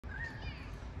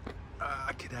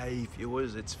G'day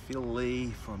viewers, it's Phil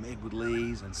Lee from Edward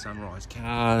Lee's and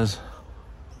SunRIseCars.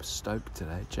 I'm stoked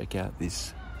today. Check out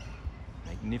this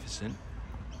magnificent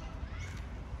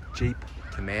Jeep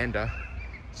Commander.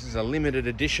 This is a limited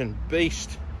edition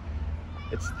beast.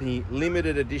 It's the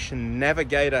limited edition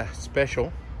Navigator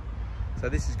special. So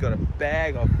this has got a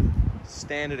bag of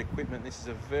standard equipment. This is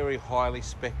a very highly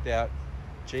spec'd out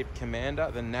Jeep Commander,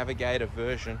 the Navigator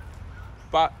version,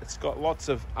 but it's got lots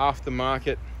of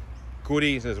aftermarket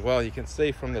goodies as well. You can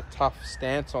see from the tough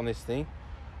stance on this thing,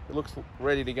 it looks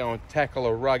ready to go and tackle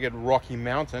a rugged rocky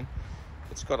mountain.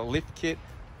 It's got a lift kit,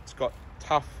 it's got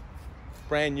tough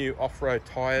brand new off-road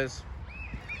tires,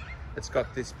 it's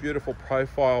got this beautiful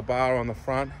profile bar on the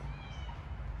front,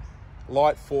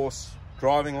 light force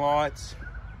driving lights,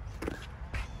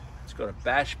 it's got a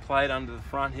bash plate under the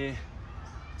front here.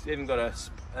 It's even got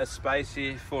a space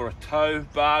here for a tow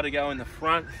bar to go in the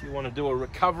front if you want to do a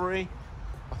recovery.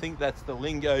 I think that's the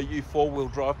lingo you four-wheel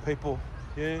drive people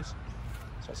use.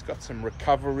 So it's got some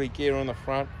recovery gear on the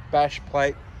front, bash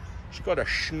plate. It's got a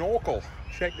snorkel.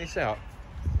 Check this out.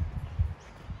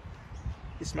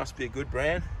 This must be a good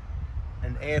brand.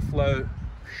 An airflow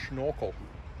snorkel.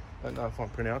 Don't know if I'm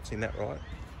pronouncing that right.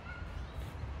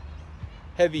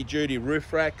 Heavy duty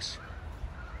roof racks.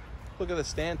 Look at the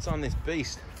stance on this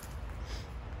beast.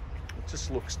 It just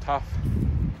looks tough.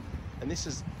 And this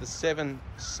is the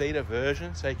 7-seater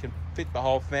version, so you can fit the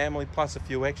whole family plus a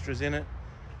few extras in it.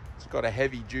 It's got a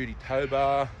heavy duty tow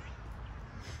bar.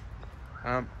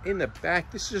 In the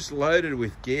back, this is just loaded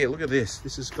with gear. Look at this.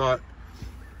 This has got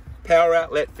power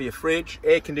outlet for your fridge,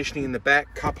 air conditioning in the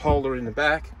back, cup holder in the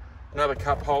back, another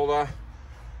cup holder.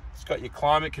 It's got your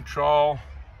climate control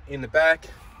in the back.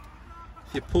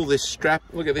 If you pull this strap,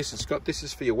 look at this. It's got, this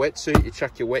is for your wetsuit. You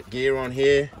chuck your wet gear on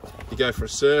here. You go for a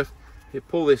surf. You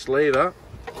pull this lever,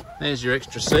 there's your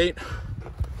extra seat.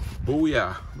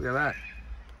 Booyah, look at that.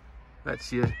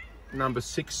 That's your number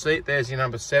 6 seat, there's your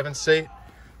number 7 seat.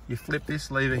 You flip this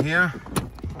lever here,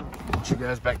 which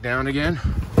goes back down again.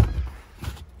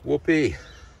 Whoopee.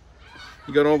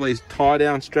 You got all these tie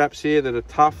down straps here that are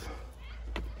tough.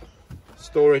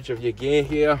 Storage of your gear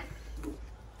here.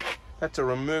 That's a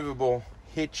removable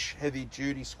hitch, heavy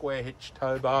duty square hitch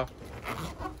tow bar.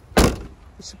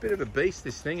 It's a bit of a beast,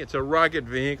 this thing. It's a rugged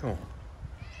vehicle.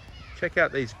 Check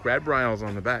out these grab rails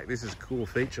on the back. This is a cool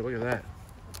feature. Look at that.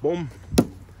 Boom.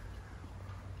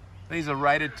 These are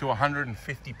rated to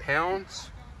 150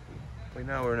 pounds. We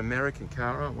know we're an American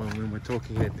car, aren't we, when we're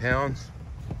talking in pounds.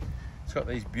 It's got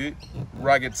these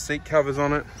rugged seat covers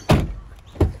on it.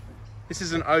 This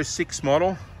is an 06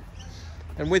 model.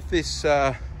 And with this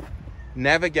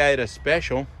Navigator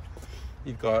special,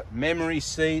 you've got memory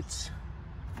seats,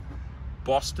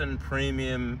 Boston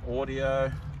premium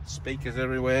audio, speakers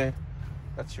everywhere.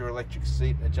 That's your electric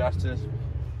seat adjusters.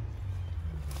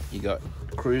 You got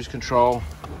cruise control.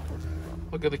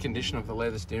 Look at the condition of the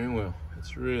leather steering wheel.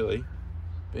 It's really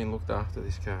been looked after,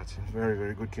 this car. It's in very,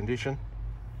 very good condition.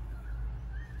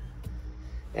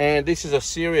 And this is a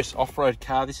serious off-road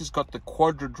car. This has got the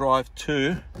Quadra Drive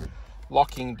 2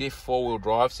 locking diff 4-wheel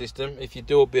drive system. If you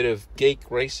do a bit of geek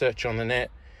research on the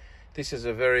net, this is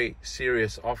a very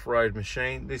serious off-road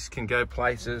machine. This can go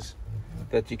places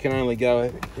that you can only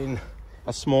go in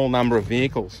a small number of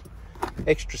vehicles.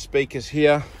 Extra speakers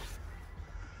here,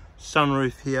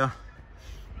 sunroof here.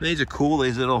 These are cool,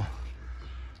 these little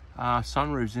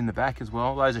sunroofs in the back as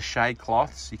well. Those are shade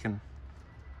cloths. You can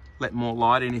let more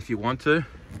light in if you want to.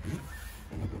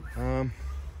 Don't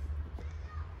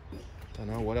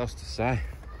know what else to say.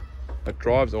 It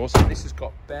drives awesome. This has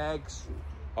got bags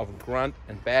of grunt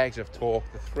and bags of torque.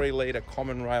 The 3-litre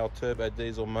common rail turbo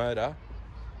diesel motor.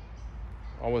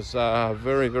 I was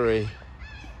very, very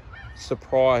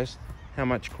surprised how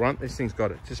much grunt this thing's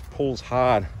got. It just pulls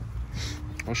hard.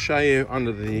 I'll show you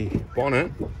under the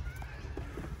bonnet.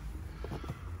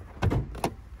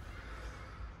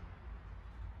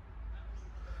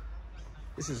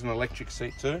 This is an electric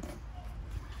seat too.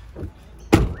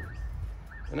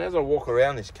 And as I walk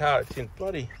around this car, it's in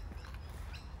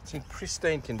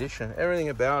pristine condition. Everything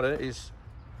about it is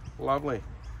lovely.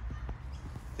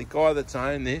 The guy that's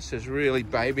owned this has really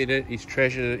babied it, he's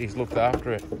treasured it, he's looked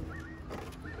after it.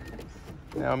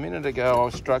 Now, a minute ago, I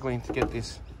was struggling to get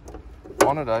this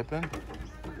bonnet open.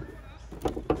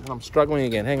 And I'm struggling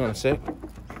again, hang on a sec.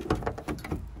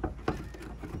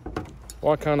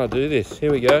 Why can't I do this?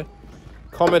 Here we go.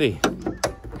 Comedy.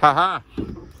 Haha.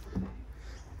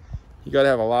 You got to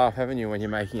have a laugh, haven't you, when you're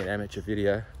making an amateur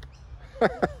video?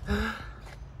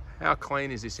 How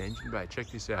clean is this engine bay? Check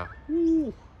this out.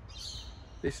 Woo.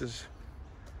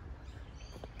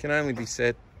 Can only be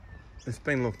said, it's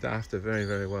been looked after very,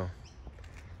 very well.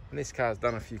 And this car's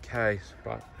done a few Ks,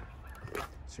 but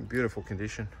it's in beautiful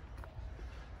condition.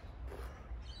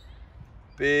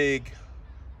 Big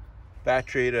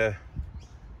battery to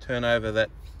turn over that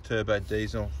turbo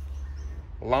diesel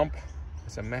lump.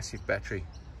 It's a massive battery.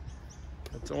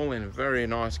 It's all in very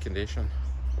nice condition.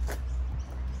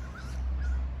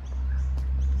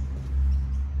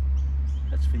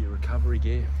 That's for your recovery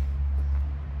gear.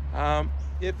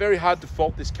 Yeah, very hard to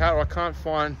fault this car. I can't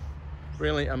find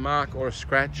really a mark or a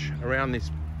scratch around this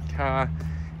car.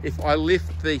 If I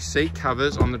lift the seat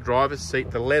covers on the driver's seat,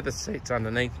 the leather seats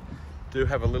underneath do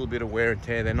have a little bit of wear and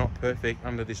tear. They're not perfect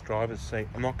under this driver's seat.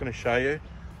 I'm not going to show you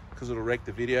because it'll wreck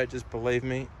the video. Just believe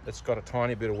me, it's got a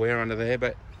tiny bit of wear under there,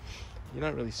 but you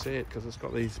don't really see it because it's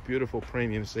got these beautiful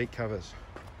premium seat covers.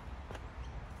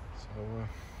 So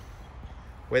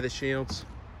weather shields,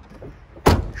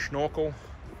 snorkel,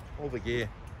 all the gear.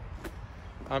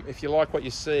 If you like what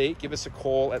you see, give us a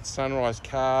call at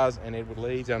SunRIseCars and Edward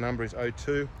Leeds. Our number is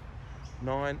 02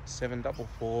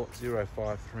 9744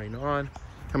 0539.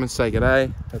 Come and say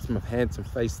g'day. That's my handsome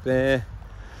face there.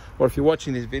 Or if you're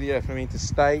watching this video from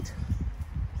interstate,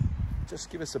 just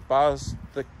give us a buzz.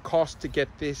 The cost to get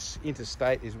this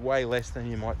interstate is way less than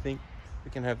you might think.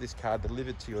 We can have this car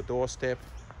delivered to your doorstep,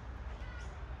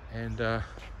 and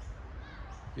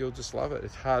you'll just love it.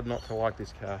 It's hard not to like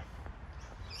this car.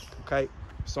 Okay,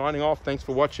 signing off. Thanks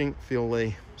for watching. Phil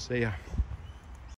Lee. See ya.